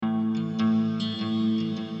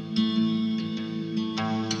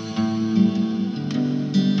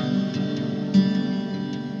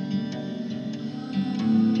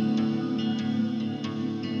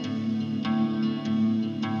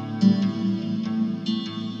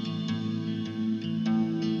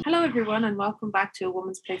Hello, everyone, and welcome back to A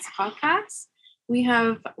Woman's Place podcast.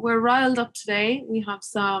 We're riled up today. We have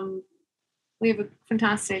a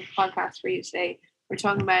fantastic podcast for you today. We're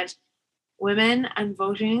talking about women and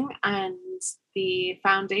voting and the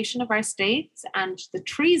foundation of our states and the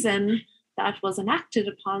treason that was enacted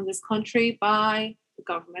upon this country by the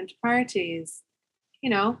government parties. You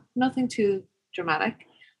know, nothing too dramatic.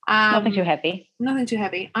 Nothing too heavy. Nothing too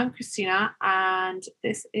heavy. I'm Christina, and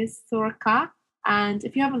this is Thorka. And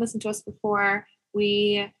if you haven't listened to us before,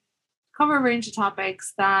 we cover a range of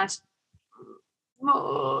topics that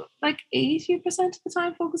like 80% of the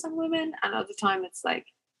time focus on women, and other time it's like,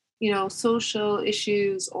 social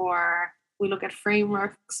issues, or we look at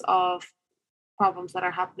frameworks of problems that are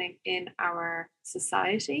happening in our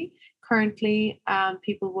society. Currently,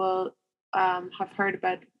 people will have heard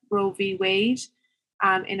about Roe v. Wade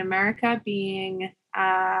in America being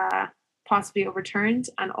possibly overturned,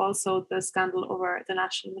 and also the scandal over the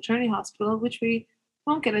National Maternity Hospital, which we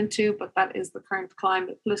won't get into, but that is the current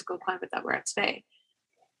political climate that we're at today.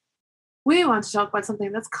 We want to talk about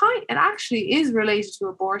something that's it actually is related to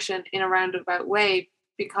abortion in a roundabout way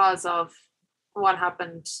because of what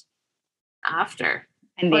happened after.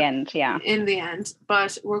 In the end, yeah. In the end,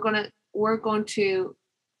 but we're going to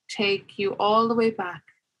take you all the way back.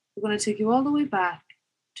 We're going to take you all the way back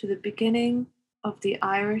to the beginning of the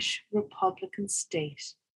Irish Republican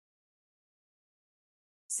state.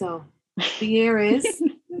 So the year is,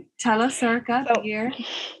 tell us, Circa, the year.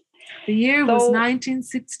 The year was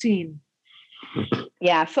 1916.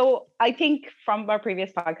 Yeah, so I think from our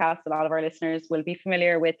previous podcast, a lot of our listeners will be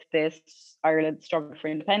familiar with this Ireland struggle for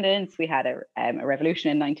independence. We had a revolution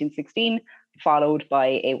in 1916, followed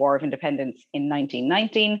by a war of independence in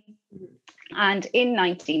 1919. And in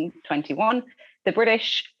 1921, the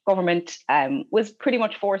British government was pretty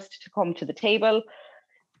much forced to come to the table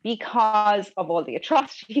because of all the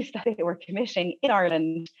atrocities that they were committing in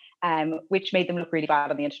Ireland, which made them look really bad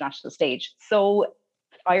on the international stage. So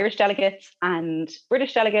Irish delegates and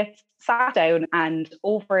British delegates sat down, and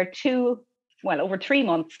over 3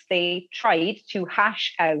 months, they tried to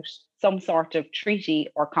hash out some sort of treaty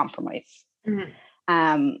or compromise.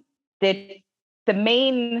 Mm-hmm. The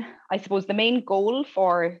main goal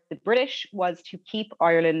for the British was to keep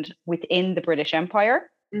Ireland within the British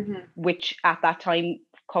Empire, mm-hmm. which at that time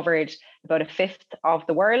covered about a fifth of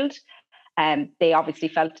the world. They obviously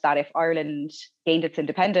felt that if Ireland gained its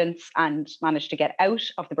independence and managed to get out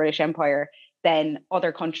of the British Empire, then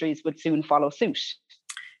other countries would soon follow suit.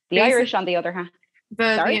 Irish, on the other hand,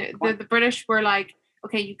 the British were like,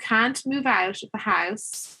 okay, you can't move out of the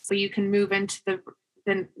house, but you can move into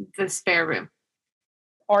the spare room.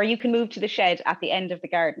 Or you can move to the shed at the end of the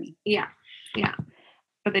garden. Yeah.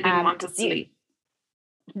 But they didn't want to sleep.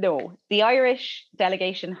 No, the Irish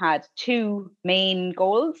delegation had two main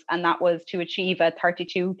goals, and that was to achieve a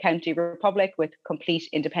 32-county republic with complete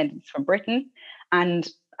independence from Britain. And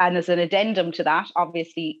as an addendum to that,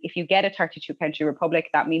 obviously, if you get a 32-county republic,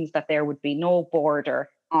 that means that there would be no border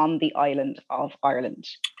on the island of Ireland.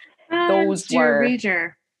 Dear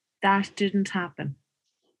reader, that didn't happen.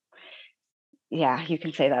 Yeah, you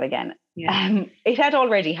can say that again. Yeah. It had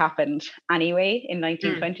already happened anyway in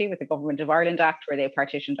 1920 with the Government of Ireland Act, where they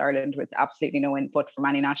partitioned Ireland with absolutely no input from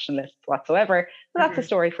any nationalists whatsoever. But that's a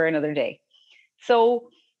story for another day.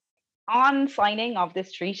 So on signing of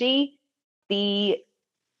this treaty, the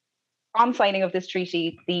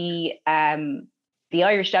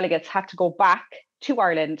Irish delegates had to go back to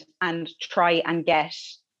Ireland and try and get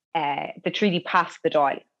the treaty past the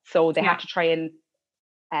Dáil. So they had to try and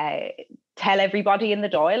tell everybody in the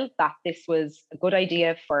Dáil that this was a good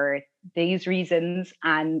idea for these reasons,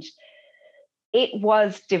 and it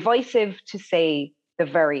was divisive to say the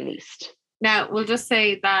very least. Now, we'll just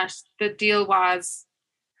say that the deal was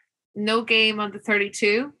no game on the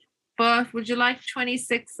 32, but would you like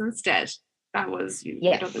 26 instead? That was,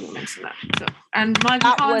 I don't think we mentioned that. So, and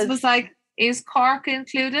Michael Collins was like, is Cork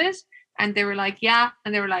included? And they were like, yeah.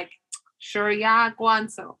 And they were like, sure, yeah, go on,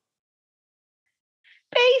 so.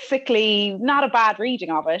 Basically, not a bad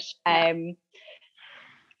reading of it.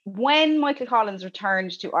 When Michael Collins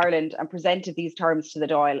returned to Ireland and presented these terms to the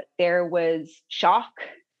Dáil, there was shock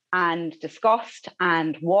and disgust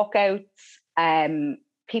and walkouts.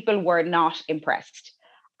 People were not impressed.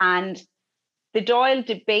 And the Dáil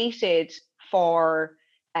debated for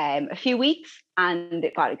a few weeks, and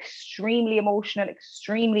it got extremely emotional,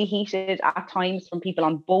 extremely heated at times from people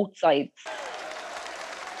on both sides.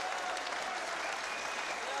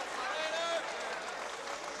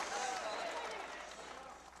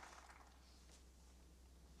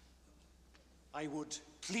 I would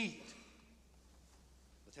plead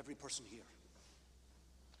with every person here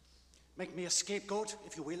Make me a scapegoat,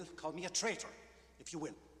 if you will. Call me a traitor, if you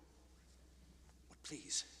will. But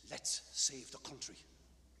please, let's save the country.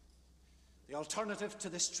 The alternative to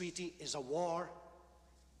this treaty is a war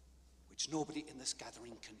which nobody in this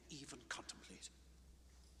gathering can even contemplate.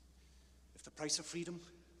 If the price of freedom,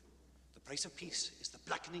 the price of peace, is the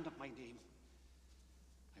blackening of my name,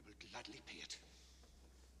 I will gladly pay it.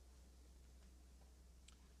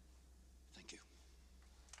 Thank you.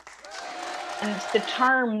 And the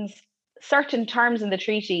terms, certain terms in the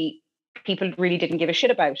treaty, people really didn't give a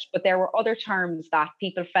shit about, but there were other terms that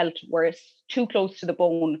people felt were too close to the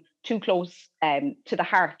bone, too close to the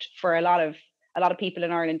heart for a lot of people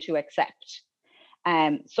in Ireland to accept.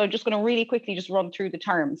 So I'm just going to really quickly just run through the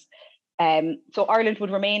terms. So Ireland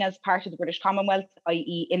would remain as part of the British Commonwealth,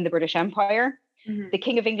 i.e. in the British Empire. Mm-hmm. The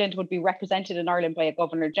King of England would be represented in Ireland by a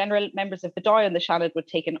Governor-General. Members of the Dáil and the Seanad would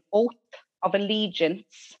take an oath of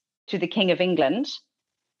allegiance to the King of England.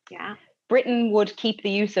 Yeah. Britain would keep the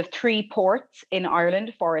use of 3 ports in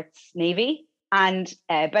Ireland for its navy, and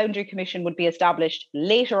a boundary commission would be established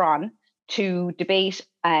later on to debate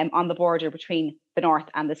on the border between the north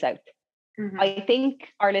and the south. Mm-hmm. I think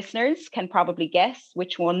our listeners can probably guess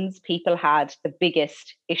which ones people had the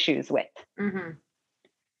biggest issues with. Mm-hmm.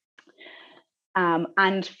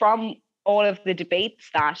 And from all of the debates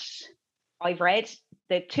that I've read,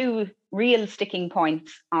 the 2 real sticking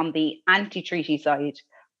points on the anti-treaty side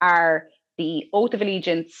are the oath of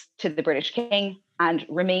allegiance to the British King and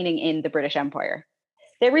remaining in the British Empire.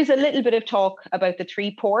 There is a little bit of talk about the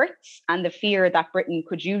 3 ports and the fear that Britain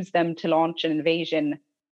could use them to launch an invasion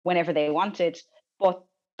whenever they wanted, but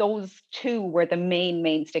those 2 were the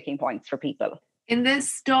main sticking points for people. In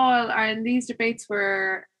this Dáil, or in these debates,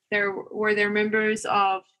 were there members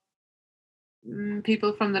of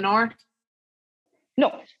people from the north?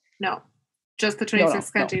 No, just the 26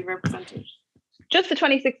 county represented. Just the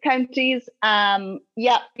 26 counties,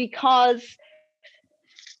 because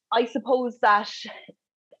I suppose that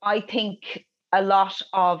I think a lot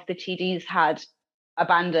of the TDs had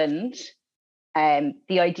abandoned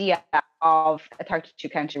the idea of a 32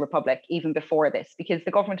 county republic even before this, because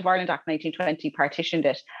the Government of Ireland Act 1920 partitioned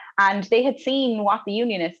it, and they had seen what the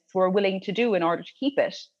Unionists were willing to do in order to keep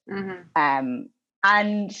it. Mm-hmm.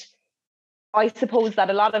 And I suppose that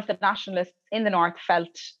a lot of the nationalists in the north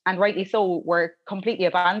felt, and rightly so, were completely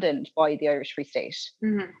abandoned by the Irish Free State.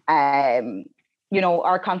 Mm-hmm.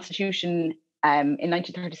 Our constitution in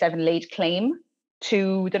 1937 laid claim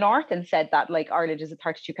to the north and said that Ireland is a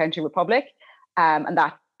 32 county republic, and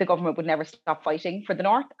that the government would never stop fighting for the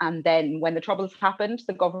north. And then when the Troubles happened,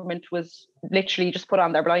 the government was literally just put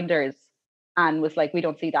on their blinders and was like, we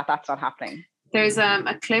don't see that, that's not happening. There's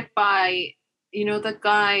a clip by, the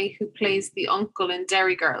guy who plays the uncle in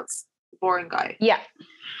Derry Girls, the boring guy. Yeah.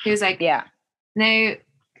 He was like, yeah. Now,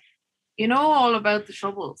 you know all about the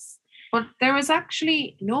Troubles, but there was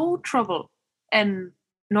actually no trouble in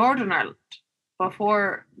Northern Ireland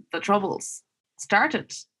before the Troubles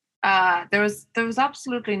started. There was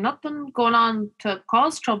absolutely nothing going on to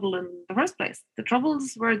cause trouble in the first place. The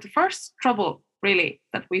Troubles were the first trouble, really,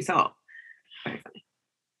 that we saw. Very funny.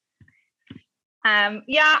 And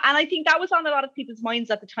I think that was on a lot of people's minds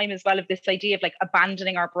at the time as well, of this idea of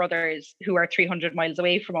abandoning our brothers who are 300 miles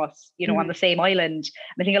away from us, on the same island.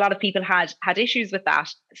 And I think a lot of people had issues with that.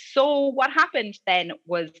 So what happened then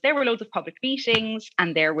was there were loads of public meetings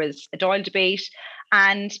and there was a Dáil debate,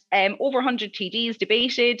 and over 100 TDs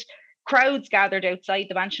debated. Crowds gathered outside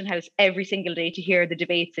the Mansion House every single day to hear the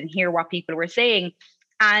debates and hear what people were saying.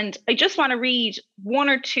 And I just want to read 1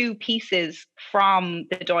 or 2 pieces from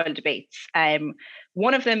the Dáil debates.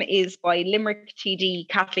 One of them is by Limerick TD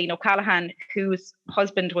Kathleen O'Callaghan, whose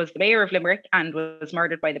husband was the mayor of Limerick and was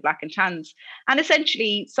murdered by the Black and Tans. And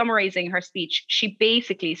essentially, summarising her speech, she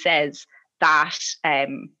basically says that,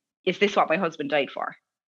 is this what my husband died for?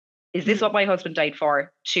 Is this what my husband died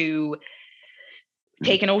for? To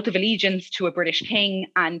take an oath of allegiance to a British king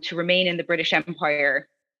and to remain in the British Empire.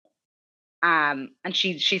 And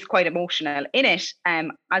she's quite emotional in it,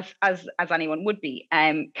 as anyone would be.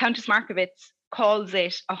 Countess Markievicz calls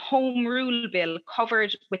it a home rule bill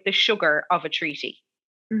covered with the sugar of a treaty,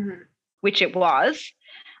 which it was.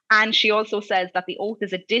 And she also says that the oath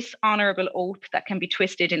is a dishonourable oath that can be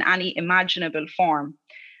twisted in any imaginable form.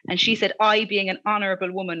 And she said, I, being an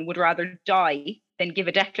honourable woman, would rather die than give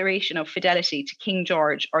a declaration of fidelity to King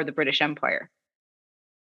George or the British Empire.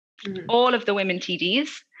 All of the women TDs,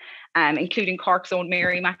 including Cork's own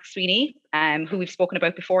Mary McSweeney, who we've spoken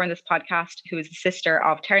about before in this podcast, who is the sister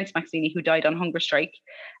of Terence McSweeney, who died on hunger strike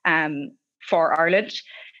for Ireland.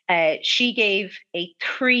 She gave a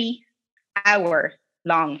 3-hour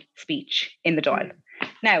long speech in the Dáil.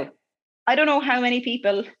 Now, I don't know how many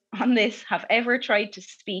people on this have ever tried to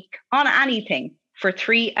speak on anything for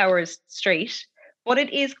 3 hours straight, but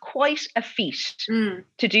it is quite a feat to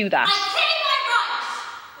do that. I claim my right,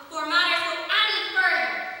 before matters go any further,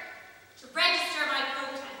 to register my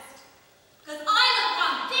protest. Because I look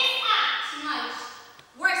on this act tonight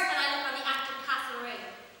worse than I look on the act of Castlereagh.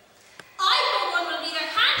 I, for one, will neither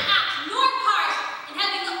hand act nor part in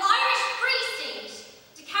helping the Irish Free State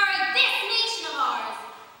to carry this nation of ours,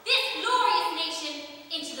 this glorious nation,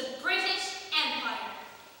 into the British Empire,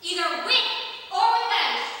 either with or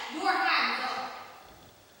without your hands up.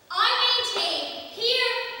 I maintain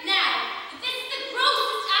here now that this is the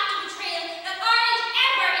grossest act of betrayal that Ireland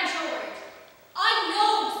ever endured. I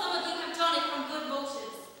know some of you have done it from good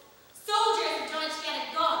motives. Soldiers have done it to get a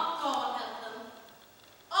gun, God help them.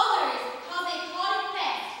 Others because they thought it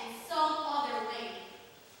best in some other way.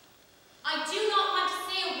 I do not want to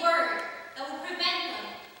say a word that will prevent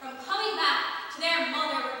them from coming back to their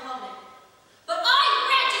mother republic. But I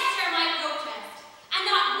register my protest, and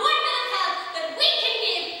not one bit of help that we can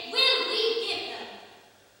give will we give them.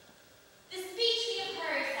 The speech we have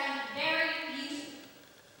heard sounded very beautiful,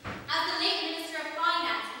 as the late Minister of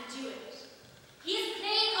Finance would do it. He is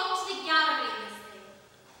playing up to the gallery in this thing.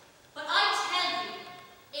 But I tell you,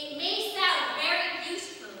 it may sound very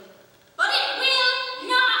beautiful, but it will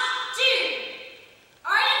not do.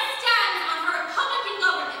 Ireland stands on her Republican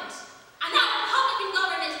government, and that Republican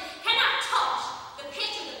government cannot touch the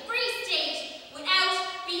pitch of the Free State without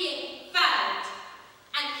being fouled.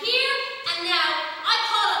 And here and now, I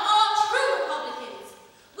call on all true Republicans.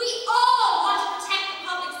 We all want to protect the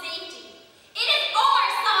public safety. It is our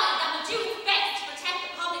side that will do its best to protect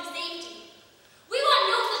the public safety. We want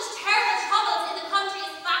no such terrible troubles in the country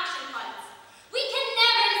as faction fights. We can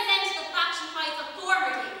never descend to the faction fights of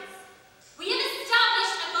former days. We have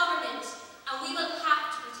established a government, and we will have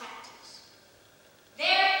to protect it.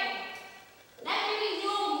 Therefore, let there be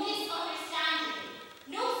no misunderstanding,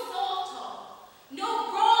 no soft talk, no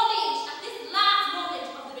brawling at this last moment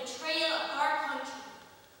of the betrayal of our country.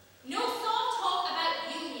 No soft talk about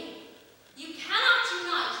union. You cannot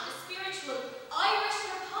unite a spiritual Irish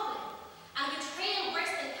republic and a betrayal worse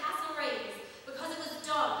than Castlereagh's because it was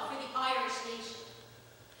done for the Irish nation.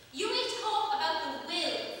 You may talk about the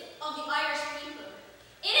will of the Irish people.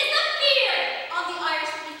 It is the fear of the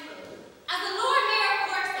Irish people. As the Lord Mayor of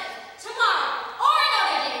Cork says, tomorrow or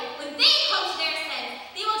another day, when they come to their sense,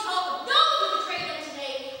 they will talk of those who betrayed them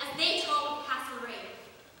today as they talk of Castlereagh.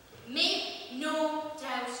 Make no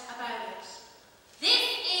doubt about it. This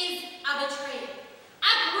is a betrayal,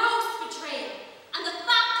 a gross betrayal, and the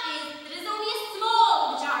fact is that it is only a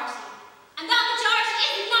small majority, and that majority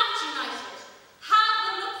is not united. Half of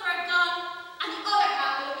them look for a gun, and the other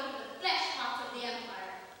half are looking for the flesh pots of the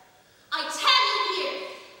empire. I tell you here,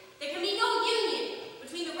 there can be no union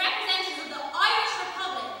between the representatives of the Irish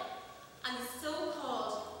Republic and the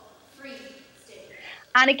so-called Free State.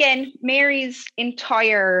 And again, Mary's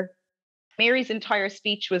entire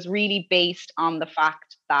speech was really based on the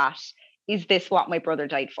fact that, is this what my brother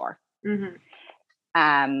died for?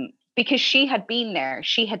 Because she had been there.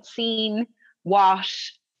 She had seen what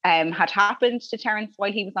had happened to Terence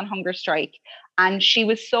while he was on hunger strike, and she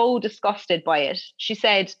was so disgusted by it. She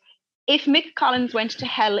said, if Mick Collins went to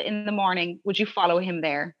hell in the morning, would you follow him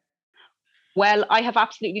there? Well, I have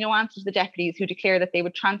absolutely no answer to the deputies who declare that they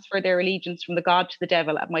would transfer their allegiance from the God to the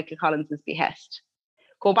devil at Michael Collins's behest.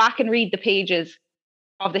 Go back and read the pages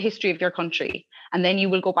of the history of your country, and then you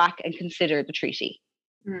will go back and consider the treaty.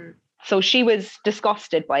 So she was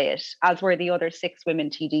disgusted by it, as were the other 6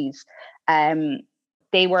 women TDs.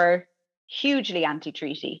 They were hugely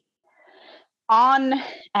anti-treaty. On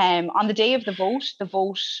the day of the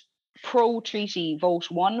vote pro-treaty vote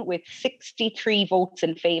won with 63 votes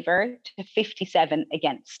in favour to 57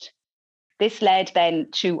 against. This led then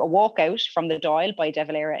to a walkout from the Dáil by De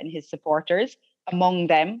Valera and his supporters, among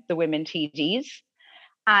them the women TDs.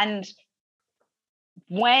 And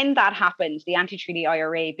when that happened, the anti-treaty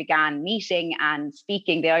IRA began meeting and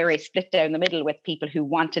speaking. The IRA split down the middle with people who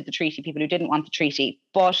wanted the treaty, people who didn't want the treaty.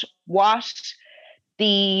 But what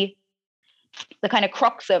the kind of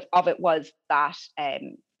crux of it was that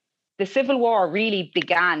the Civil War really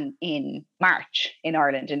began in March in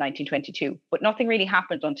Ireland in 1922, but nothing really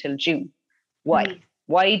happened until June. Why?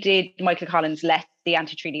 Why did Michael Collins let the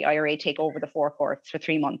anti-treaty IRA take over the Four Courts for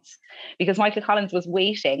 3 months? Because Michael Collins was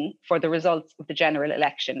waiting for the results of the general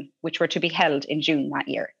election, which were to be held in June that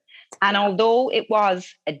year. And although it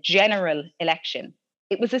was a general election,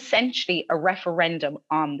 it was essentially a referendum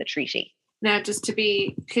on the treaty. Now, just to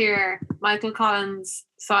be clear, Michael Collins'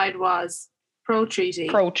 side was pro-treaty.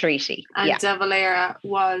 Pro-treaty, and De Valera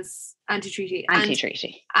was anti-treaty.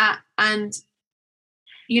 Anti-treaty. And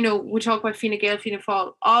you know, we talk about Fine Gael, Fianna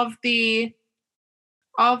Fáil.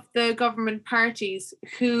 Of the government parties,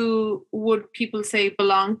 who would people say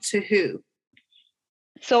belong to who?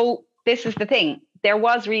 So this is the thing. There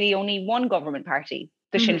was really only one government party,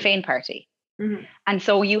 the Sinn Féin party. Mm-hmm. And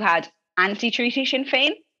so you had anti-treaty Sinn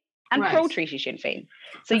Féin and pro-treaty Sinn Féin.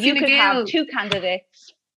 So you could have two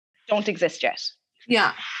candidates, don't exist yet.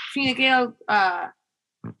 Yeah. Fine Gael,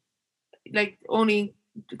 like only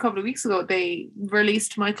a couple of weeks ago, they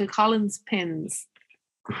released Michael Collins pins.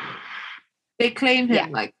 They claim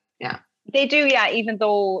him, They do, even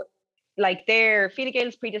though like their Fine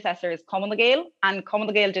Gael's predecessor is Cumann Gael, and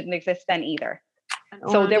Cumann Gael didn't exist then either.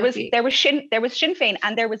 So there was Sinn Féin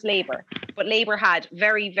and there was Labour, but Labour had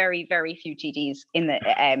very, very, very few TDs in the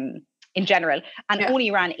in general, and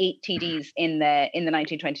only ran 8 TDs in the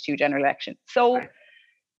 1922 general election. So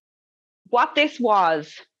what this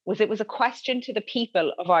was it was a question to the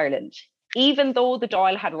people of Ireland. Even though the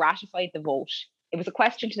Dáil had ratified the vote, it was a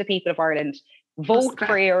question to the people of Ireland. Vote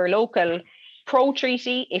for your local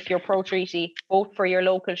pro-treaty if you're pro-treaty. Vote for your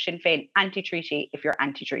local Sinn Féin anti-treaty if you're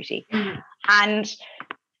anti-treaty. Mm-hmm. And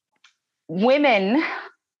women,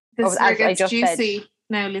 as I just juicy said,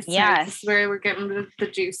 now, listeners. Yes. This is where we're getting the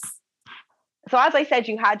juice. So as I said,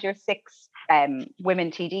 you had your 6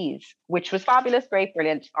 women TDs, which was fabulous, great,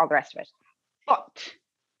 brilliant, all the rest of it. But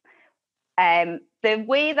the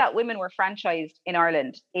way that women were franchised in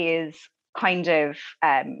Ireland is kind of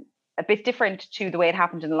a bit different to the way it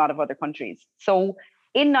happened in a lot of other countries. So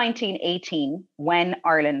in 1918, when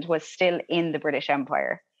Ireland was still in the British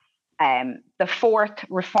Empire, the 4th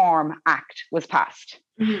Reform Act was passed.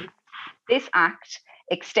 Mm-hmm. This act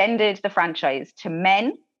extended the franchise to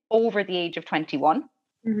men over the age of 21,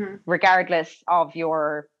 mm-hmm. regardless of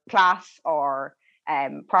your class or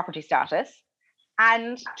property status,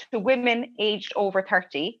 and to women aged over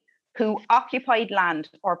 30 who occupied land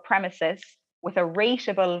or premises with a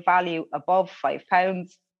rateable value above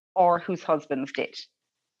 £5 or whose husbands did.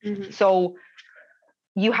 Mm-hmm. So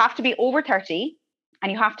you have to be over 30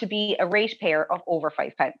 and you have to be a ratepayer of over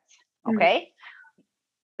 £5. Okay?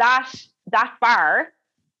 Mm-hmm. That bar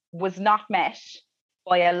was not met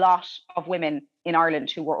by a lot of women in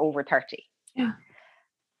Ireland who were over 30. Yeah.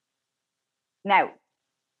 Now,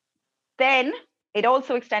 then it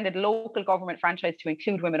also extended local government franchise to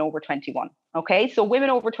include women over 21. Okay, so women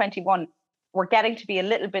over 21 were getting to be a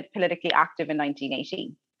little bit politically active in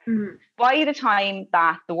 1918. Mm-hmm. By the time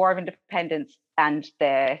that the War of Independence and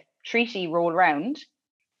the treaty rolled around,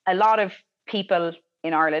 a lot of people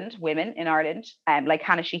in Ireland, women in Ireland, like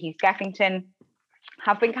Hannah Sheehy Skeffington,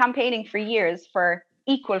 have been campaigning for years for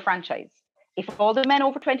equal franchise. If all the men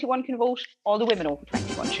over 21 can vote, all the women over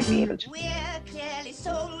 21 should be able to. We're clearly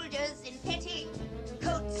soldiers in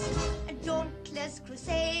petticoats and dauntless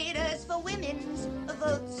crusaders for women's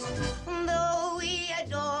votes. Though we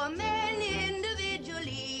adore men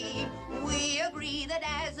individually, we agree that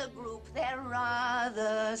as a group they're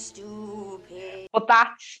rather stupid. But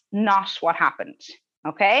that's not what happened,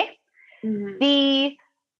 okay? Mm-hmm.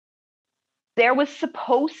 There was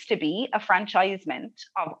supposed to be a franchisement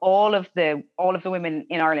of all of the women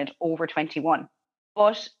in Ireland over 21,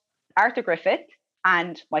 but Arthur Griffith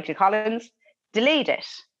and Michael Collins delayed it.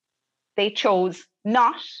 They chose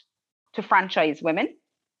not to franchise women.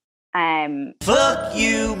 Fuck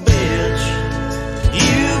you, bitch.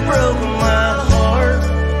 You broke my heart.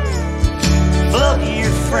 Fuck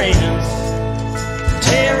your friends,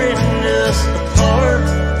 tearing us apart.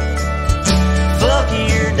 Fuck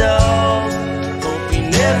your dog.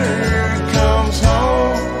 Never comes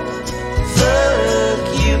home. Fuck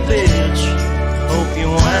you, bitch. Hope you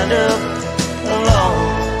wind up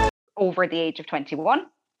alone. Over the age of 21.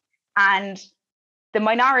 And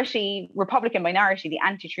the Republican minority, the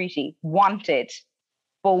anti-treaty, wanted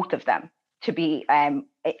both of them to be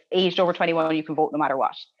aged over 21. You can vote no matter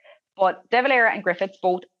what. But De Valera and Griffiths,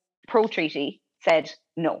 both pro-treaty, said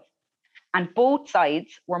no. And both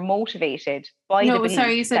sides were motivated by the belief. No,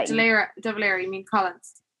 sorry, you said De Valera, you mean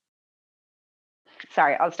Collins.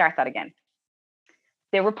 Sorry, I'll start that again.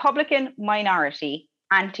 The Republican minority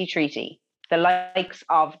anti-treaty, the likes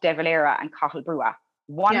of De Valera and Cathal Brugha,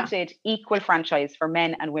 wanted equal franchise for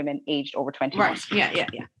men and women aged over 21. Right, yeah.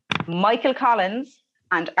 Michael Collins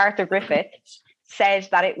and Arthur Griffith said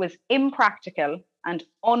that it was impractical and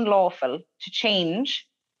unlawful to change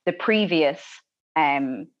the previous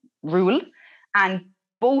rule, and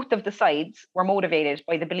both of the sides were motivated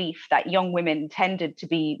by the belief that young women tended to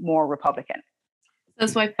be more Republican.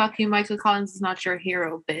 That's why fucking Michael Collins is not your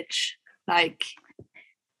hero, bitch. Like,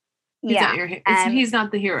 He's not your he's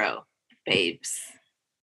not the hero, babes.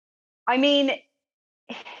 I mean,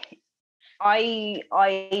 I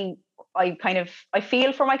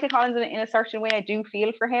feel for Michael Collins in a certain way. I do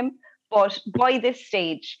feel for him, but by this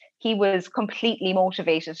stage, he was completely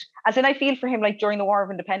motivated. As in, I feel for him, like during the War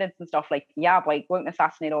of Independence and stuff. Like, yeah, boy, go out and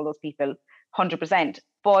assassinate all those people, 100%.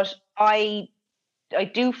 But I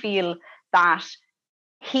do feel that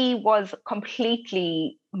he was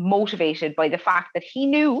completely motivated by the fact that he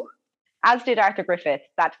knew, as did Arthur Griffith,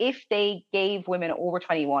 that if they gave women over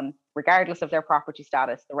 21, regardless of their property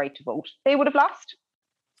status, the right to vote, they would have lost.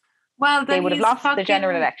 Well, they would have lost the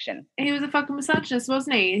general election. He was a fucking misogynist,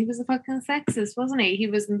 wasn't he? He was a fucking sexist, wasn't he? He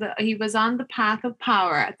was on the path of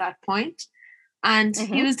power at that point, and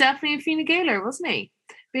he was definitely a Fine Gaeler, wasn't he?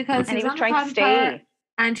 Because he was trying to stay,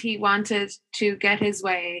 and he wanted to get his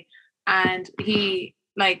way, and he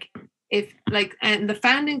and the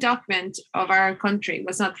founding document of our country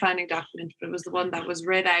was not the founding document, but it was the one that was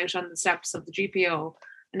read out on the steps of the GPO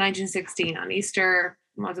in 1916 on Easter,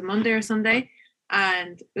 was it Monday or Sunday?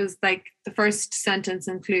 And it was like the first sentence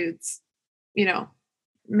includes, men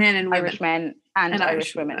and women. Irish men and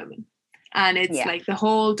Irish women. And it's like the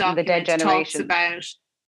whole document talks about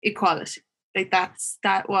equality. Like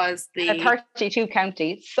that was the 32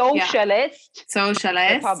 county socialist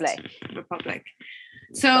republic.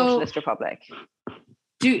 So socialist republic.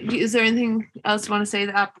 Is there anything else you want to say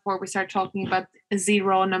that before we start talking about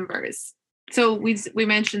zero numbers? So we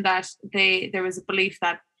mentioned that there was a belief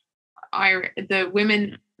that the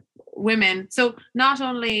women. So not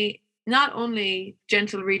only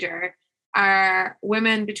gentle reader, are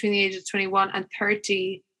women between the ages of 21 and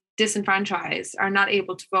 30 disenfranchised, are not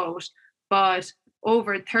able to vote, but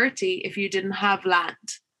over 30 if you didn't have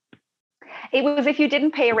land. It was if you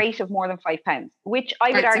didn't pay a rate of more than £5, which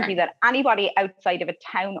I would argue that anybody outside of a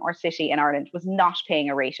town or city in Ireland was not paying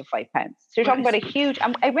a rate of £5. So you're talking about a huge,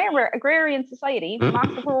 I remember, agrarian society,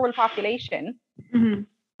 massive rural population. Mm-hmm.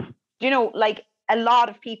 Like a lot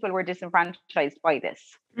of people were disenfranchised by this.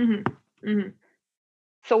 Mm-hmm. Mm-hmm.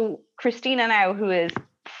 So Christina now, who is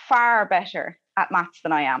far better at maths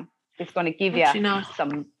than I am, is going to give you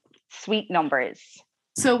some sweet numbers.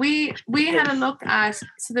 So we had a look at,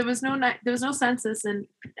 so there was no census in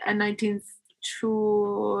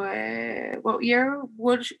 1902. What year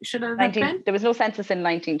should it have been? There was no census in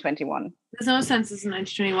 1921. There's no census in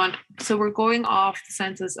 1921. So we're going off the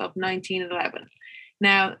census of 1911.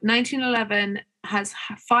 Now, 1911 has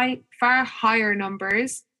far higher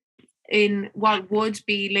numbers in what would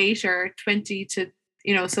be later 20 to,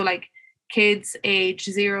 so like kids age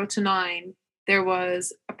 0 to 9, there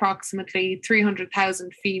was approximately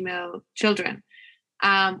 300,000 female children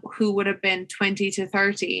who would have been 20 to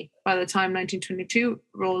 30 by the time 1922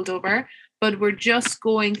 rolled over. But we're just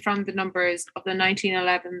going from the numbers of the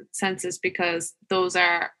 1911 census because those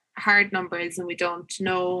are hard numbers and we don't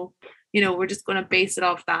know, we're just going to base it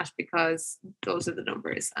off that because those are the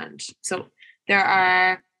numbers. And so there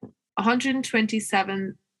are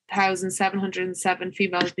 127,707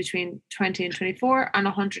 females between 20 and 24 and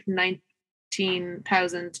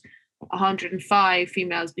 119,105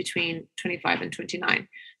 females between 25 and 29.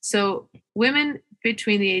 So women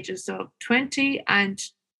between the ages of 20 and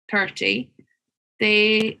 30,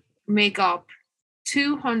 they make up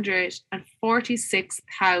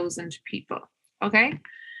 246,000 people. Okay,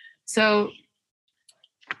 so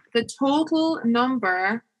the total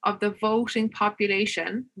number of the voting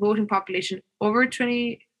population over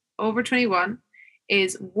 21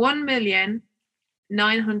 is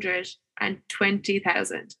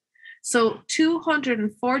 1,920,000. So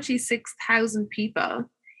 246,000 people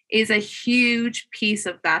is a huge piece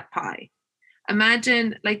of that pie.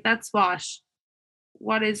 Imagine, like, that's what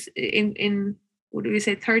is in what do we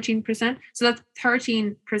say, 13%? So that's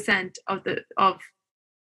 13% of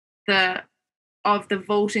the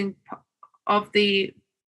voting, of the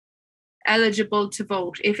eligible to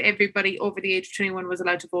vote, if everybody over the age of 21 was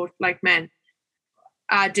allowed to vote like men,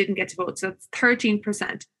 didn't get to vote. So that's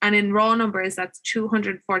 13%. And in raw numbers, that's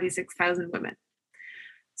 246,000 women.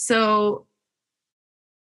 So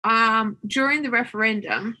during the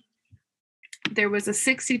referendum, there was a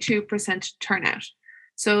 62% turnout.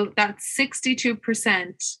 So that's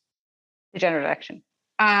 62%. The general election.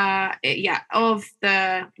 Of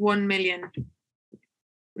the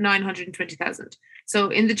 1,920,000. So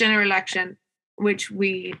in the general election, which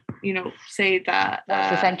we, say that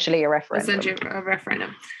it's essentially a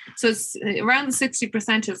referendum. So it's around the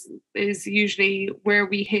 60% is usually where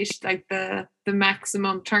we hit like the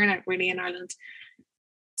maximum turnout really in Ireland.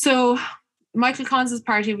 So Michael Collins'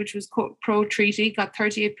 party, which was pro-treaty, got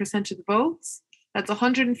 38% of the votes. That's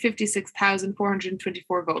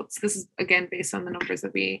 156,424 votes. This is again based on the numbers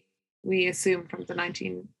that we assume from the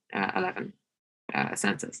 1911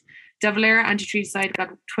 census. De Valera anti-treaty side got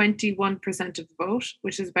 21% of the vote,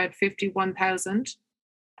 which is about 51,000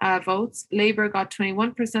 votes. Labour got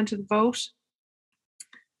 21% of the vote.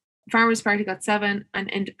 Farmers Party got 7%, and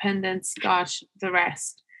Independents got the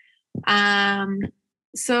rest.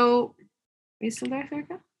 So, are you still there,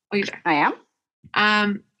 Erica? Oh, you're there. I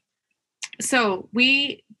am. So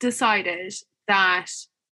we decided that,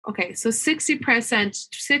 okay, so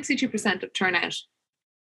 62% of turnout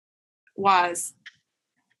was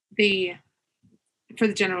for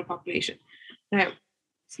the general population. Now,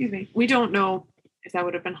 excuse me, we don't know if that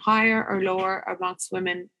would have been higher or lower amongst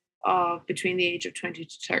women between the age of 20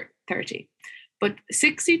 to 30. But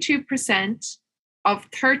 62%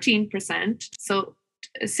 of 13%, so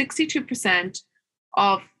 62%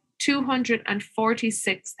 of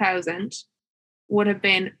 246,000 would have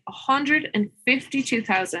been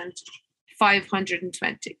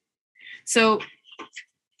 152,520.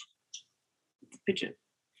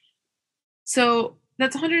 So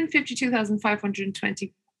that's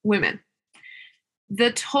 152,520 women.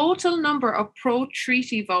 The total number of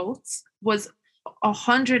pro-treaty votes was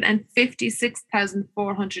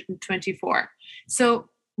 156,424. So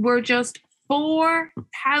we're just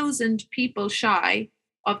 4,000 people shy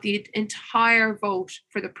of the entire vote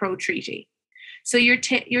for the pro-treaty. So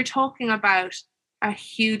you're talking about a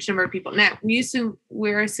huge number of people. Now,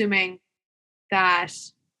 we're assuming all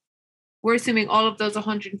of those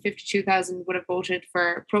 152,000 would have voted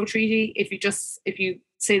for pro-treaty. If you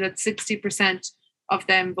say that 60% of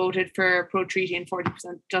them voted for pro-treaty and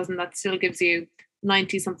 40% doesn't, that still gives you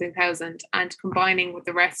 90-something thousand. And combining with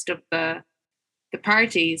the rest of the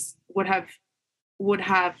parties would have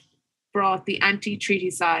brought the anti-treaty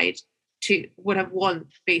side would have won,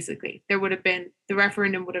 basically. There would have been, the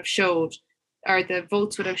referendum would have showed, or the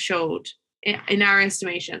votes would have showed, in our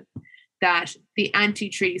estimation, that the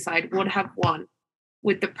anti-treaty side would have won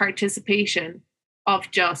with the participation of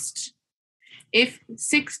if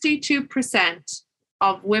 62%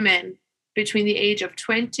 of women between the age of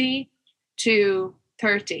 21 to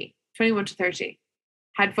 30,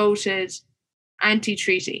 had voted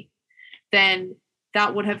anti-treaty, then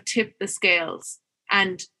that would have tipped the scales.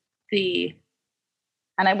 And we're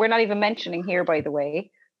not even mentioning here, by the way,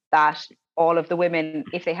 that all of the women,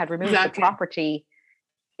 if they had removed the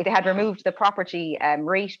property,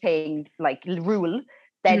 rate paying rule,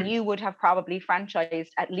 then you would have probably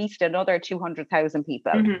franchised at least another 200,000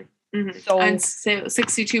 people. So, and so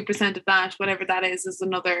 62% of that, whatever that is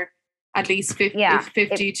another at least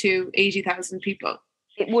 50 to 80,000 people.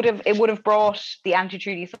 It would have brought the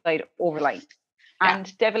anti-treaty side over line. Yeah.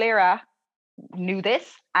 And De Valera knew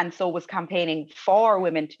this, and so was campaigning for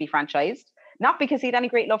women to be franchised, not because he had any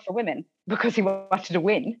great love for women, because he wanted to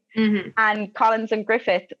win. And Collins and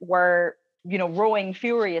Griffith were, rowing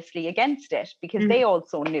furiously against it because they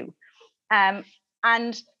also knew. And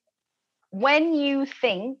when you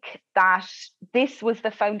think that this was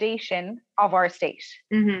the foundation of our state,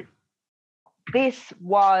 this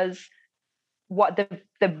was what the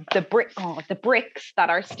bricks that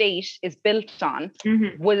our state is built on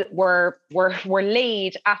were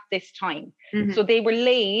laid at this time. So they were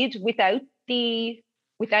laid without the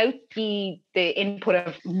input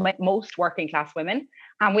of most working class women,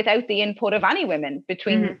 and without the input of any women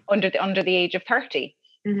between under the age of 30.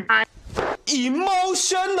 And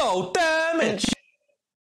emotional damage.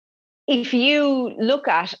 If you look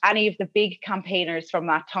at any of the big campaigners from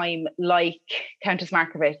that time, like Countess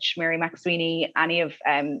Markievicz, Mary McSweeney, any of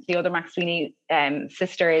the other McSweeney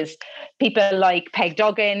sisters, people like Peg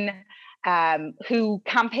Duggan, who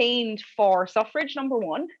campaigned for suffrage, number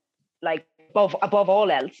one, like above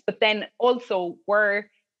all else, but then also were,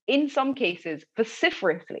 in some cases,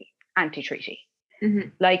 vociferously anti-treaty,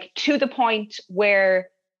 like to the point where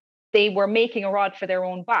they were making a rod for their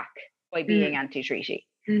own back by being anti-treaty.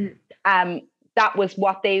 That was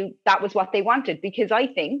what they wanted, because I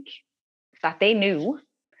think that they knew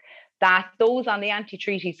that those on the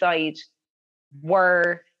anti-treaty side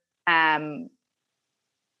were I'm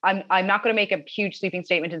not going to make a huge sweeping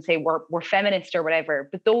statement and say we're feminist or whatever,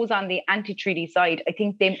 but those on the anti-treaty side, I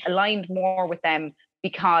think they aligned more with them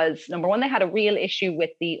because, number one, they had a real issue with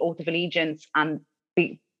the oath of allegiance and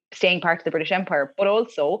staying part of the British Empire, but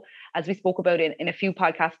also, as we spoke about in a few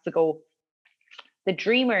podcasts ago, the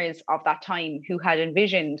dreamers of that time who had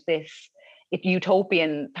envisioned this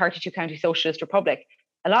utopian 32 county socialist republic,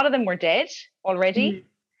 a lot of them were dead already.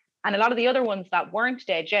 And a lot of the other ones that weren't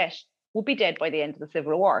dead yet would be dead by the end of the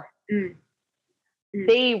Civil War.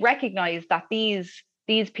 They recognized that these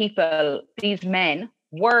these people, these men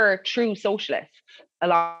were true socialists, a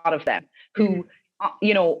lot of them, who,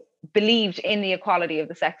 believed in the equality of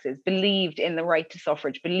the sexes, believed in the right to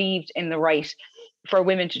suffrage, believed in the right for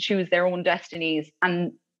women to choose their own destinies.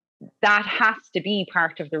 And that has to be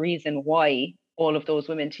part of the reason why all of those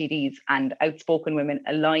women TDs and outspoken women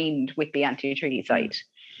aligned with the anti-treaty side.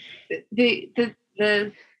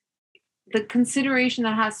 The consideration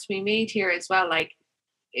that has to be made here as well, like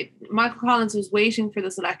Michael Collins was waiting for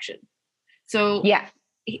this election. So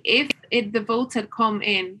if the votes had come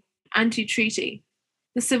in anti-treaty,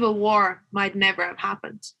 the Civil War might never have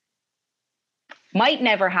happened. Might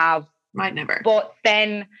never have. Might never. But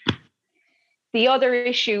then the other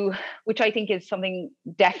issue, which I think is something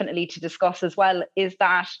definitely to discuss as well, is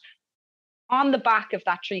that on the back of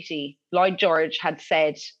that treaty, Lloyd George had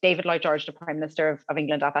said, David Lloyd George, the Prime Minister of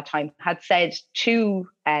England at that time, had said to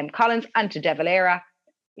Collins and to De Valera,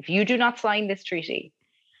 if you do not sign this treaty,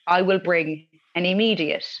 I will bring an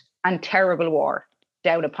immediate and terrible war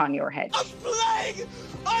down upon your head. A plague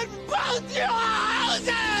on both your houses!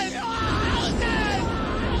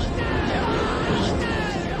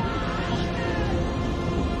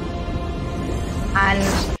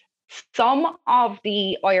 And some of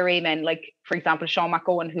the IRA men, like, for example, Sean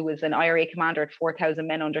McGowan, who was an IRA commander at 4,000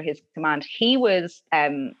 men under his command, he was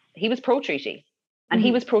pro-treaty. And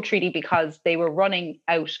he was pro-treaty because they were running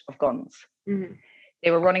out of guns. Mm-hmm. They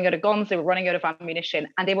were running out of guns, they were running out of ammunition,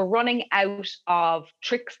 and they were running out of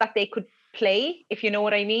tricks that they could play, if you know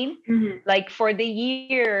what I mean. Mm-hmm. Like for the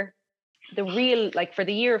year of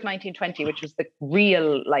 1920, which was the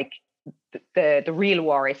real, like the real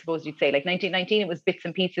war, I suppose you'd say. Like 1919, it was bits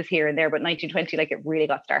and pieces here and there, but 1920, like, it really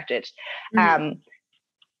got started. Mm-hmm.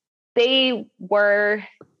 They were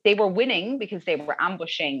winning because they were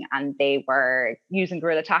ambushing and they were using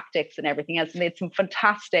guerrilla tactics and everything else. And they had some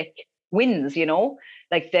fantastic wins,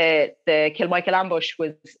 like the Kilmichael ambush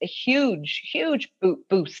was a huge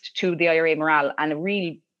boost to the IRA morale and a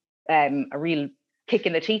real kick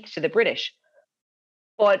in the teeth to the British.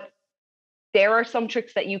 But there are some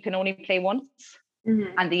tricks that you can only play once,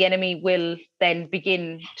 mm-hmm. and the enemy will then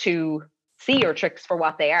begin to see your tricks for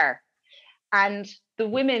what they are. And the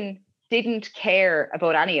women didn't care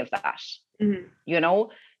about any of that. Mm-hmm.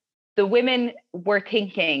 The women were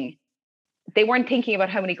thinking, they weren't thinking about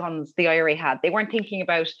how many guns the IRA had. They weren't thinking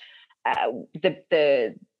about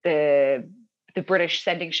the British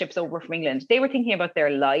sending ships over from England. They were thinking about their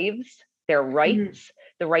lives, their rights,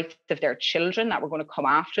 mm-hmm. the rights of their children that were going to come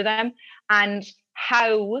after them, and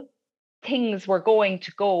how things were going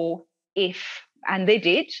to go if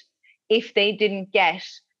they didn't get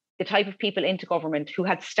the type of people into government who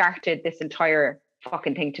had started this entire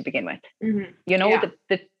fucking thing to begin with. Mm-hmm.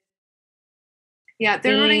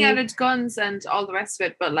 They're running out of guns and all the rest of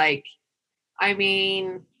it, but like, I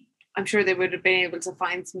mean, I'm sure they would have been able to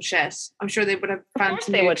find some shit. I'm sure they would have found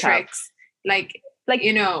some new tricks. Like,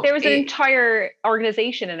 there was an entire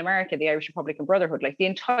organization in America, the Irish Republican Brotherhood, like the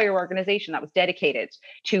entire organization that was dedicated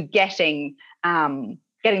to getting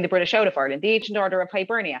the British out of Ireland, the Ancient Order of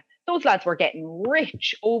Hibernia. Those lads were getting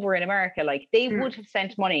rich over in America. Like, they would have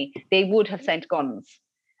sent money, they would have sent guns.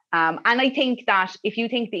 And I think that if you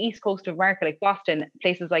think the East Coast of America, like Boston,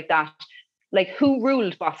 places like that, like, who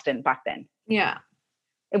ruled Boston back then? Yeah.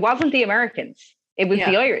 It wasn't the Americans, it was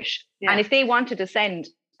the Irish. Yeah. And if they wanted to send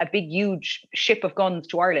a big, huge ship of guns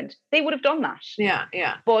to Ireland, they would have done that. Yeah,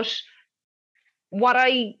 yeah. But what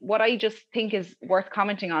I just think is worth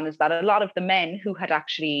commenting on is that a lot of the men who had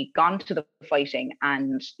actually gone to the fighting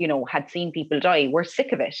and, had seen people die were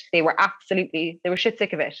sick of it. They were shit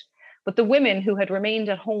sick of it. But the women who had remained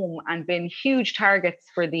at home and been huge targets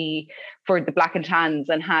for the black and tans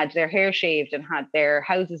and had their hair shaved and had their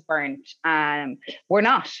houses burnt, were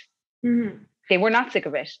not. Mm-hmm. They were not sick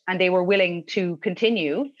of it, and they were willing to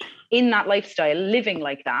continue in that lifestyle, living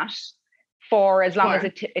like that for as long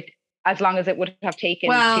as it would have taken.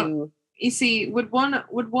 Well, you see, would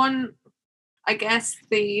one, I guess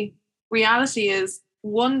the reality is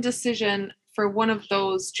one decision for one of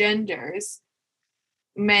those genders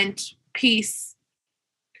meant peace,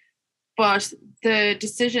 but the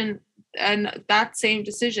decision, and that same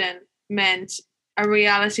decision, meant a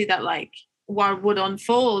reality that, like, what would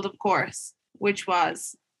unfold, of course, which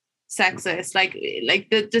was sexist. Like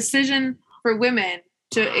the decision for women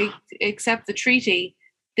to accept the treaty,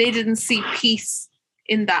 they didn't see peace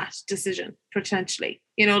in that decision, potentially.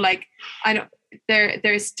 Like, I don't,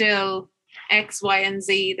 there's still X, Y, and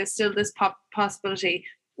Z. There's still this possibility.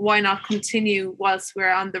 Why not continue whilst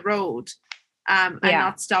we're on the road, and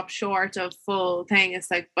not stop short of full thing?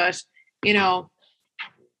 It's like, but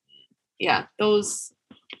those.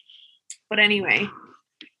 But anyway,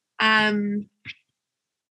 I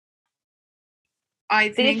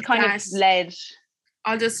think this kind of led.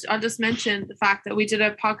 I'll just mention the fact that we did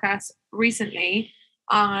a podcast recently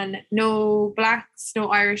on no blacks, no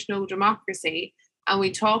Irish, no democracy, and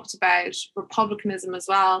we talked about republicanism as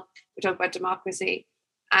well. We talked about democracy,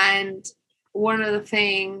 and one of the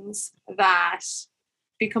things that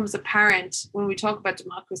becomes apparent when we talk about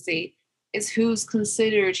democracy is who's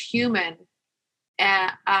considered human.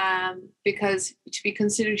 Because to be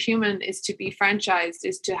considered human is to be franchised,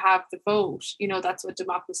 is to have the vote. That's what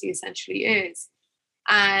democracy essentially is.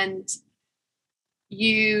 And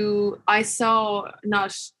I saw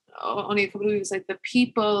not only a couple of weeks, like the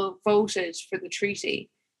people voted for the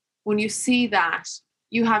treaty. When you see that,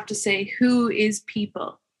 you have to say, who is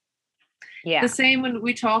people? Yeah. The same when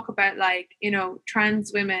we talk about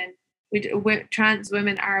trans women, trans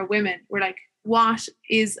women are women. We're like, what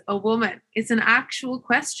is a woman? It's an actual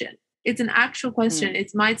question. It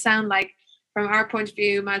might sound like, from our point of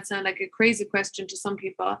view, might sound like a crazy question to some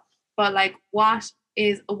people, but like, what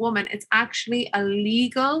is a woman? It's actually a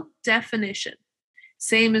legal definition,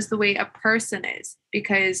 same as the way a person is,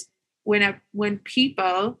 because when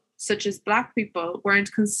people such as black people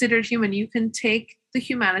weren't considered human, you can take the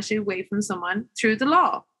humanity away from someone through the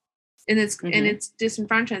law in its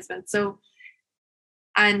disenfranchisement. So,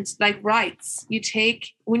 and like rights,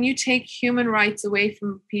 when you take human rights away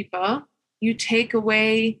from people, you take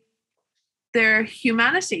away their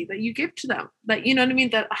humanity that you give to them. Like, you know what I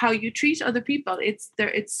mean? That how you treat other people, it's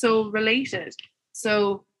so related.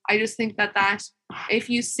 So I just think that if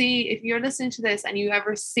you're listening to this and you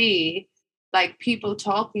ever see like people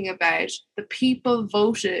talking about the people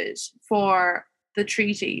voted for the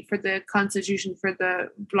treaty, for the constitution, for the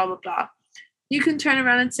blah, blah, blah, you can turn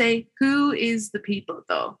around and say, who is the people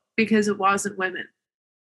though? Because it wasn't women.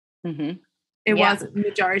 Mm-hmm.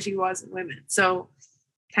 Majority wasn't women. So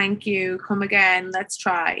thank you. Come again. Let's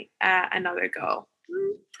try another go.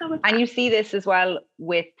 And you see this as well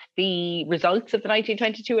with the results of the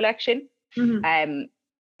 1922 election. Mm-hmm.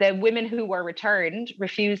 The women who were returned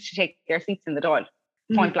refused to take their seats in the Dáil,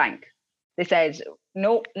 point blank. They said,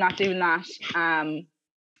 no, not doing that. And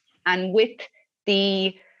with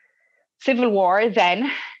the Civil War then,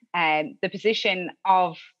 the position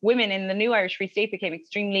of women in the new Irish Free State became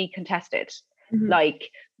extremely contested. Mm-hmm. Like,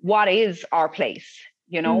 what is our place?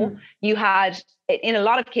 You had, in a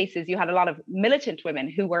lot of cases, you had a lot of militant women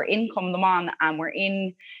who were in Come the Mon and were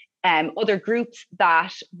in other groups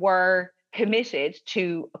that were committed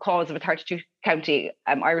to a cause of a 32 county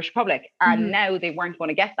Irish Republic. And now they weren't going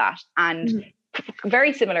to get that. And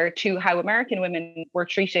very similar to how American women were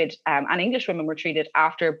treated and English women were treated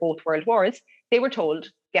after both world wars, they were told,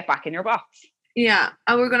 get back in your box. Yeah.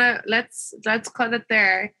 And we're going to, let's cut it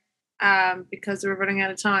there because we're running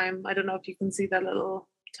out of time. I don't know if you can see that little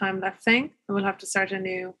time left thing. And we'll have to start a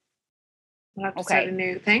new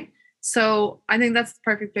thing. So I think that's the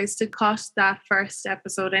perfect place to cut that first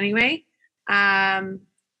episode anyway. And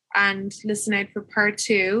listen out for part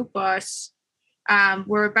 2. But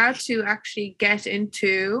we're about to actually get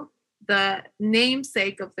into the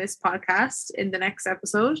namesake of this podcast in the next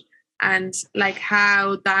episode, and like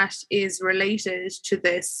how that is related to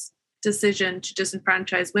this decision to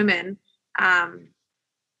disenfranchise women.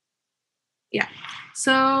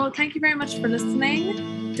 So thank you very much for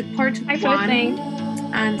listening to part 1,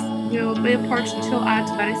 and we'll be part 2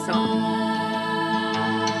 very soon.